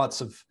 there are lots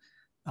of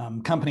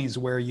companies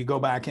where you go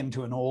back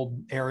into an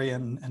old area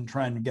and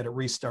try and get it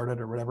restarted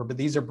or whatever. But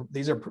these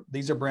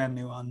are brand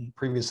new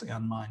previously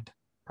unmined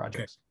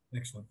projects. Okay,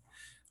 excellent.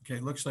 Okay,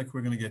 it looks like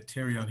we're going to get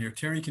Terry on here.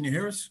 Terry, can you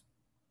hear us?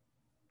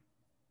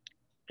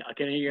 I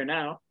can hear you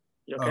now.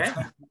 You okay?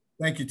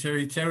 Thank you,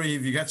 Terry. Terry,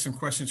 if you got some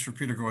questions for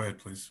Peter, go ahead,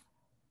 please.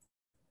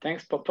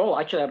 Thanks, Paul.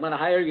 Actually, I'm going to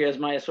hire you as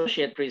my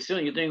associate pretty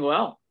soon. You're doing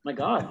well. My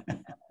God.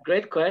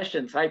 Great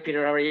questions. Hi,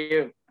 Peter. How are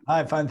you?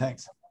 Hi, fine,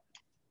 thanks.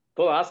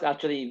 Paul asked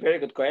actually very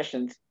good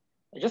questions.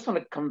 I just want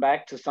to come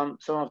back to some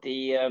of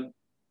the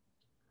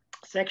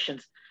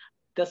sections.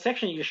 the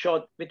section you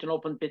showed with an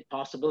open pit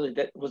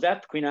possibility, was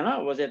that Kwinana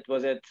or was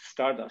it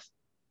Stardust?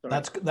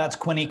 Sorry. That's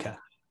Quinica.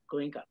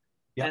 Quinica.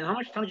 Yeah. And how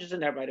much tonnage is in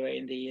there, by the way,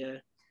 in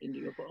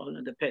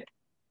the pit?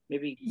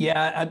 Maybe.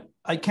 Yeah,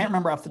 I can't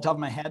remember off the top of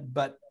my head,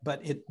 but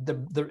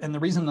the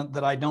reason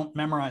that I don't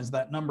memorize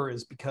that number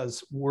is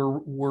because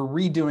we're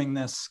redoing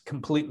this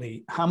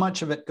completely. How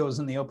much of it goes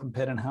in the open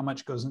pit and how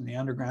much goes in the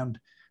underground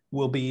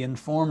will be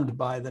informed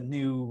by the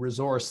new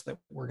resource that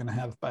we're going to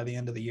have by the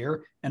end of the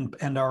year,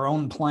 and our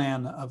own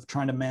plan of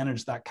trying to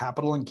manage that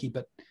capital and keep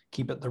it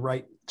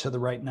to the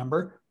right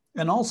number.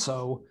 And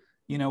also,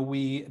 you know,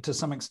 we to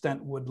some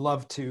extent would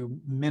love to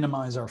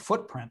minimize our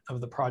footprint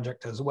of the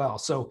project as well.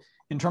 So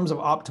in terms of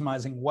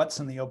optimizing what's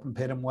in the open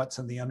pit and what's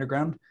in the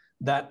underground,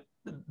 that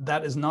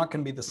is not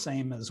going to be the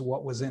same as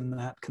what was in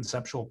that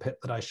conceptual pit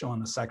that I show in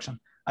the section.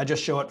 I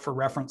just show it for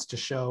reference to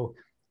show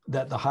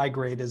that the high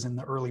grade is in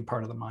the early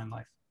part of the mine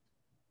life.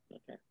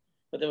 Okay,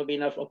 but there will be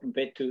enough open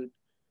pit to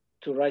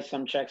write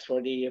some checks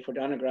for the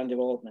underground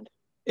development.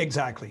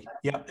 Exactly.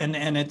 Yeah,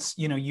 and it's,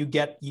 you know, you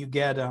get you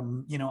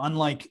know,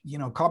 unlike, you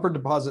know, copper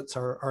deposits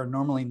are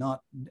normally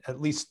not,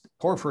 at least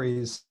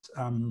porphyries,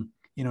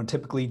 you know,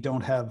 typically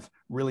don't have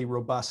really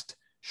robust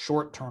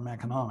short-term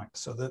economics.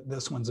 So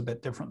this one's a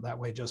bit different that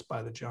way, just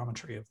by the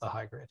geometry of the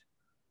high grade.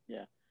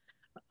 Yeah.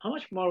 How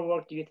much more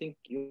work do you think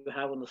you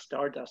have on the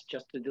Stardust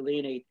just to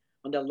delineate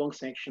on that long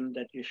section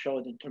that you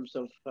showed in terms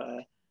of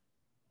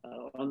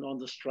on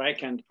the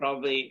strike and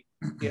probably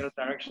the other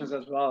directions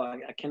as well?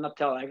 I cannot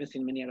tell. I haven't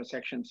seen many other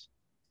sections.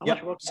 Yeah.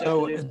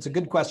 So it's a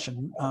good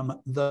question.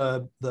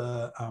 So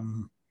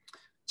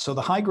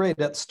the high grade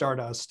at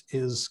Stardust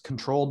is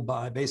controlled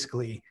by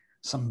basically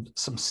some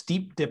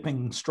steep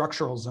dipping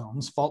structural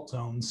zones, fault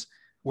zones,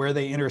 where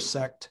they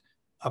intersect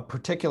a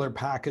particular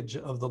package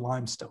of the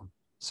limestone.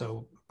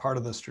 So part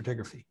of the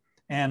stratigraphy.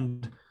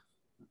 And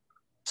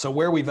so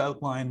where we've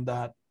outlined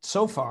that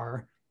so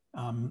far,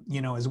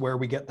 you know, is where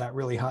we get that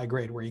really high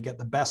grade, where you get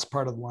the best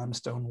part of the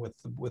limestone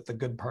with the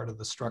good part of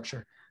the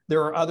structure.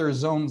 There are other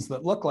zones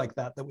that look like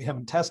that we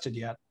haven't tested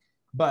yet,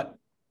 but,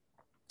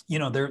 you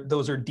know,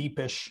 those are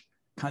deepish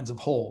kinds of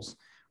holes.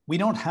 We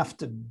don't have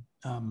to,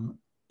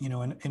 you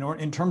know,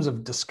 in terms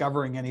of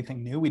discovering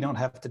anything new, we don't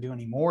have to do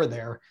any more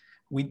there.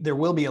 There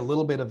will be a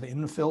little bit of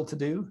infill to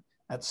do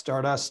at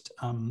Stardust.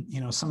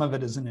 You know, some of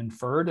it is in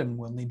inferred, and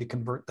we'll need to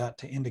convert that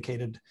to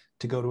indicated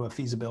to go to a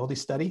feasibility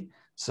study.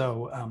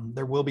 So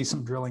there will be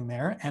some drilling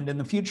there. And in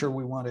the future,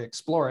 we want to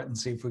explore it and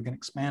see if we can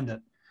expand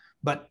it.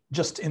 But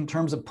just in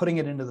terms of putting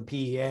it into the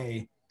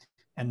PEA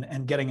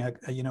and getting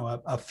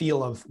a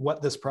feel of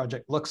what this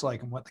project looks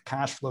like and what the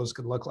cash flows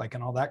could look like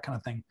and all that kind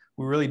of thing,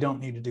 we really don't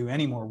need to do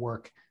any more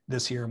work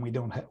this year, and we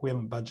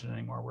haven't budgeted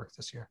any more work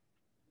this year.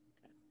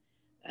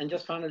 And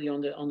just finally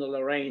on the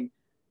Lorraine,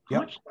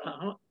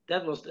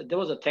 there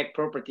was a tech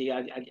property.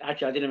 I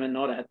didn't even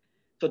know that.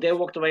 So they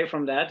walked away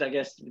from that, I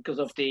guess, because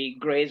of the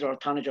grades or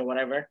tonnage or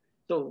whatever.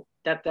 So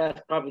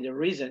that's probably the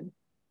reason.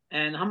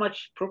 And how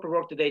much proper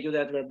work did they do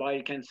that whereby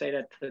you can say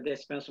that they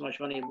spent so much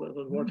money, it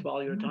was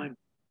worthwhile your time?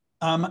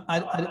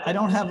 I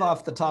don't have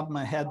off the top of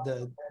my head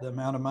the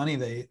amount of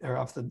money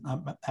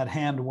at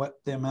hand what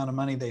the amount of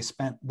money they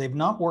spent. They've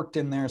not worked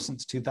in there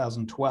since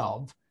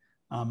 2012,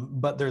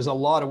 but there's a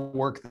lot of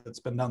work that's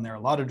been done there. A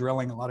lot of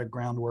drilling, a lot of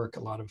groundwork,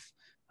 a lot of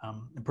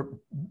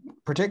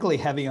particularly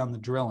heavy on the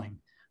drilling.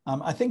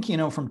 I think, you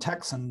know, from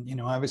techs, and, you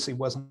know, obviously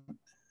wasn't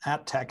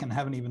at tech and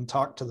haven't even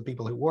talked to the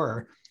people who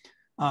were,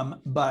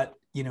 but,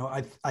 you know,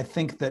 I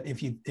think that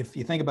if you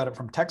think about it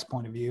from tech's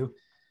point of view,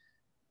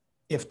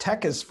 if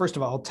tech is, first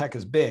of all, tech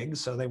is big,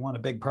 so they want a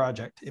big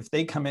project. If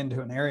they come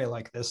into an area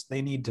like this,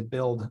 they need to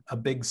build a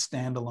big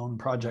standalone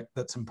project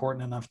that's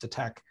important enough to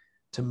tech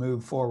to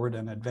move forward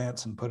and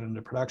advance and put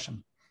into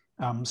production.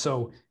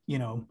 So, you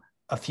know,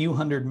 a few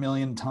 100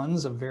 million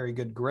tons of very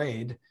good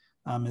grade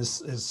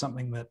is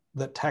something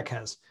that tech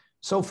has.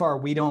 So far,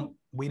 we don't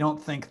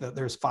think that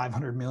there's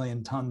 500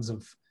 million tons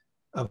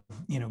of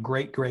you know,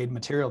 great grade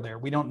material there.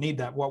 We don't need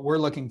that. What we're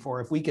looking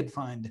for, if we could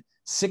find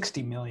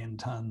 60 million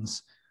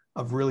tons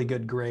of really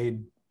good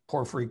grade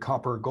porphyry,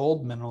 copper,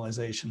 gold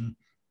mineralization,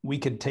 we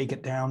could take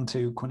it down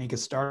to Quinica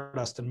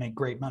Stardust and make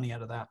great money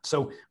out of that.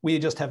 So we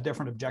just have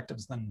different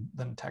objectives than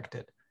tech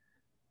did.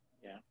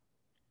 Yeah,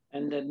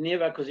 and the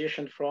new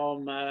acquisition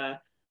from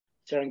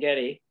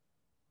Serengeti.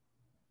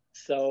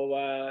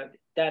 So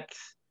that's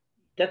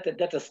a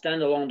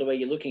standalone the way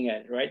you're looking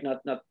at it, right?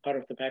 Not part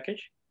of the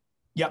package.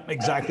 Yeah,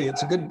 exactly.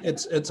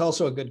 It's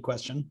also a good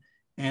question,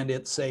 and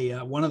it's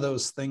one of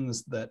those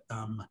things that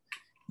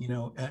you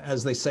know,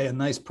 as they say, a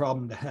nice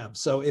problem to have.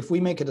 So if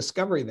we make a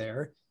discovery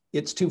there,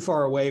 it's too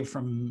far away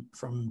from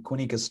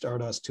Quinica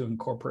Stardust to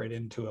incorporate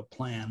into a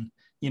plan.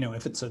 You know,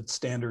 if it's a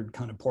standard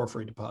kind of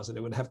porphyry deposit,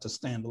 it would have to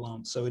stand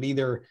alone. So it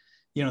either,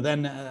 you know,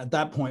 then at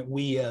that point,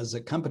 we as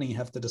a company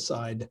have to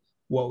decide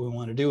what we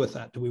want to do with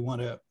that. Do we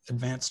want to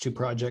advance two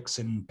projects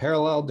in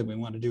parallel? Do we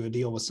want to do a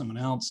deal with someone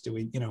else? Do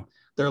we, you know,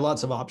 there are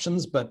lots of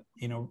options, but,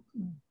 you know,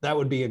 that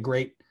would be a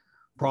great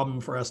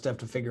problem for us to have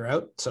to figure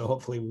out. So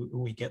hopefully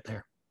we get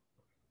there.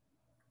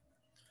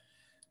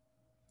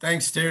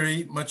 Thanks,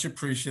 Terry. Much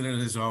appreciated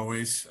as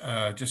always.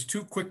 Just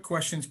two quick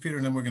questions, Peter,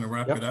 and then we're going to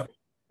wrap it up.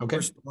 Okay.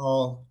 First of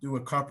all, do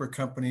a copper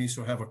company,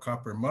 so have a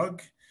copper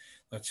mug.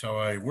 That's how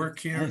I work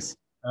here. Nice.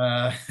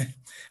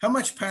 How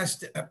much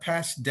past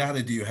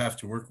data do you have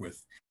to work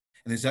with?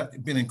 And has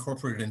that been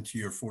incorporated into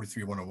your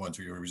 43101s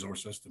or your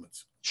resource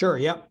estimates? Sure.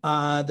 Yeah.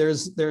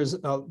 There's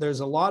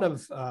a lot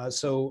of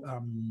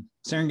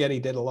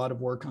Serengeti did a lot of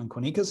work on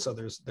Quiniquas, so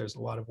there's a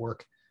lot of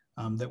work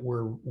that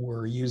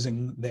we're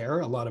using there.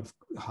 A lot of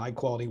high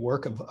quality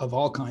work of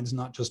all kinds,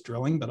 not just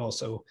drilling, but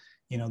also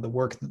the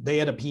work. They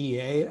had a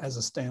PEA as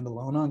a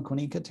standalone on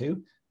Quinica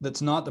too.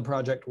 That's not the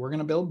project we're going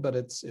to build, but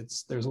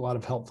there's a lot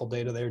of helpful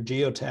data there,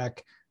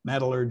 geotech,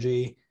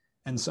 metallurgy,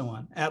 and so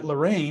on. At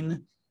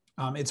Lorraine,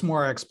 it's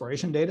more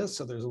exploration data.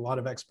 So there's a lot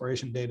of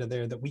exploration data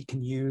there that we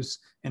can use.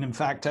 And in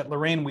fact, at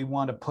Lorraine, we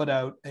want to put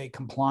out a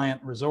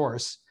compliant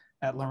resource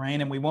at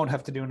Lorraine, and we won't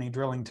have to do any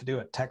drilling to do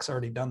it. Tech's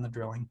already done the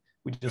drilling.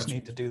 We just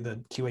need to do the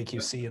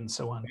QA/QC and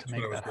so on to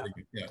make that happen.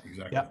 Yeah,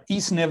 exactly. Yeah,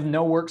 East Niv,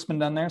 no work's been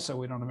done there, so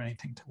we don't have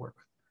anything to work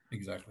with.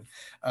 Exactly.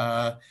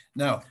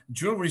 Now,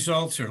 drill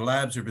results or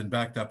labs have been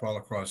backed up all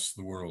across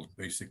the world,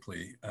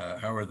 basically.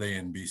 How are they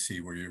in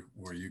BC? Where you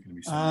going to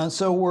be?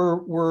 So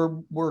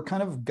we're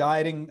kind of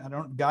guiding.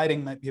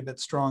 Guiding might be a bit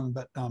strong,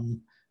 but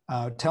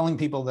telling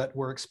people that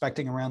we're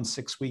expecting around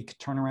 6-week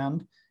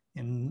turnaround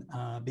in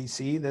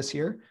BC this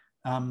year.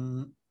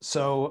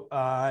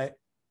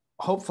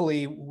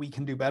 Hopefully we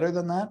can do better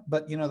than that.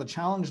 But the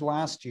challenge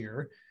last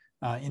year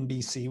in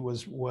BC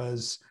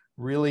was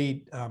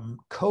really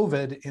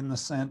COVID, in the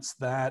sense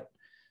that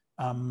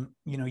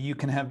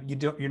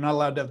you're not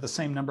allowed to have the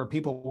same number of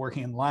people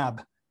working in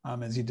lab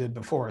as you did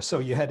before. So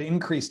you had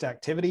increased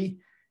activity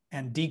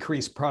and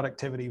decreased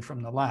productivity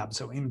from the lab.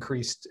 So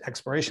increased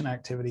exploration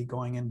activity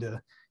going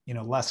into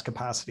less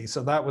capacity.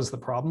 So that was the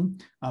problem.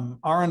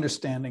 Our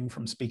understanding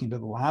from speaking to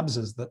the labs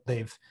is that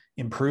they've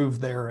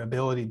improved their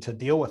ability to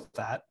deal with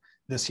that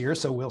this year.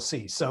 So we'll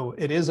see. So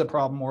it is a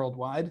problem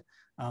worldwide.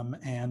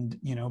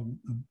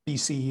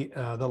 BC,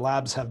 the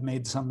labs have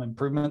made some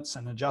improvements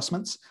and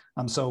adjustments.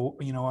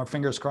 Our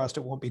fingers crossed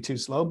it won't be too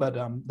slow, but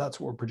that's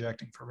what we're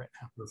projecting for right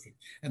now. Perfect.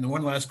 And the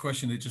one last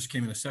question that just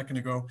came in a second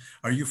ago,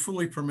 are you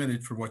fully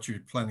permitted for what you're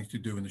planning to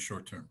do in the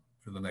short term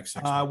for the next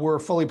 6 months? We're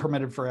fully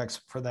permitted for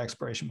the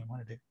exploration we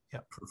want to do. Yeah.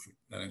 Perfect.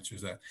 That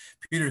answers that.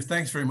 Peter,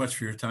 thanks very much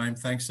for your time.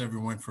 Thanks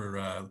everyone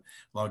for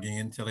logging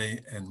in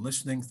today and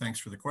listening. Thanks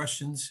for the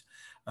questions.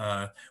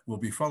 We'll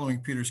be following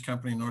Peter's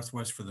company,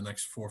 NorthWest, for the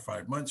next 4 or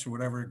 5 months or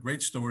whatever.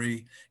 Great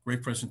story,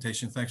 great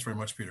presentation. Thanks very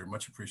much, Peter.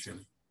 Much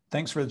appreciated.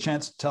 Thanks for the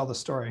chance to tell the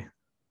story.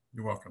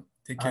 You're welcome.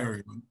 Take care,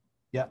 everyone.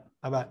 Yeah,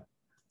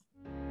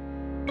 bye-bye.